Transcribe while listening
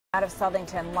Out of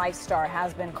Southington, Lifestar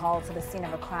has been called to the scene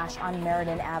of a crash on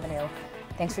Meriden Avenue.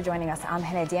 Thanks for joining us. I'm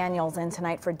Hannah Daniels in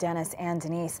tonight for Dennis and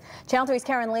Denise. Channel 3's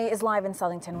Karen Lee is live in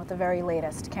Southington with the very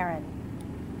latest. Karen.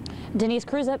 Denise,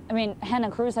 Hannah,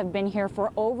 crews have been here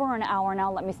for over an hour now.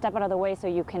 Let me step out of the way so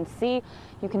you can see.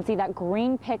 You can see that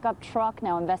green pickup truck.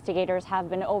 Now investigators have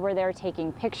been over there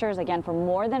taking pictures again for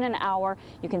more than an hour.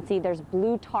 You can see there's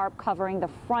blue tarp covering the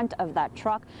front of that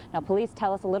truck. Now police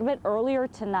tell us a little bit earlier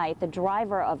tonight the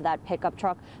driver of that pickup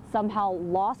truck somehow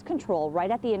lost control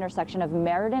right at the intersection of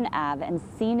Meriden Ave and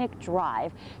Scenic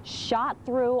Drive, shot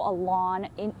through a lawn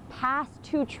past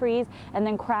two trees and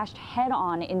then crashed head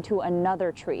on into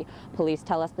another tree. Police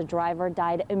tell us the driver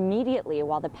died immediately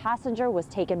while the passenger was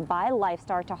taken by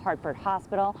Lifestar to Hartford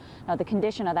Hospital. Now, the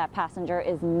condition of that passenger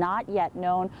is not yet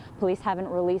known. Police haven't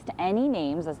released any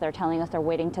names, as they're telling us they're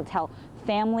waiting to tell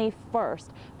family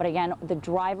first. But again, the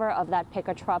driver of that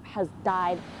pickup truck has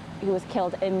died. He was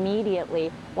killed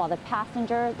immediately, while the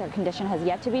passenger, their condition has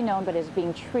yet to be known, but is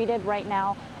being treated right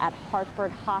now at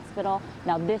Hartford Hospital.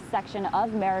 Now, this section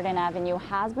of Meriden Avenue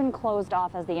has been closed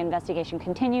off as the investigation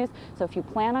continues. So if you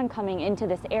plan on coming into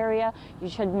this area, you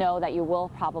should know that you will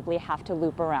probably have to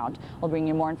loop around. We'll bring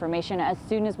you more information as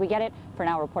soon as we get it. For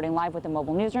now, reporting live with the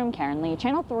mobile newsroom, Karen Lee,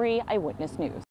 Channel 3 Eyewitness News.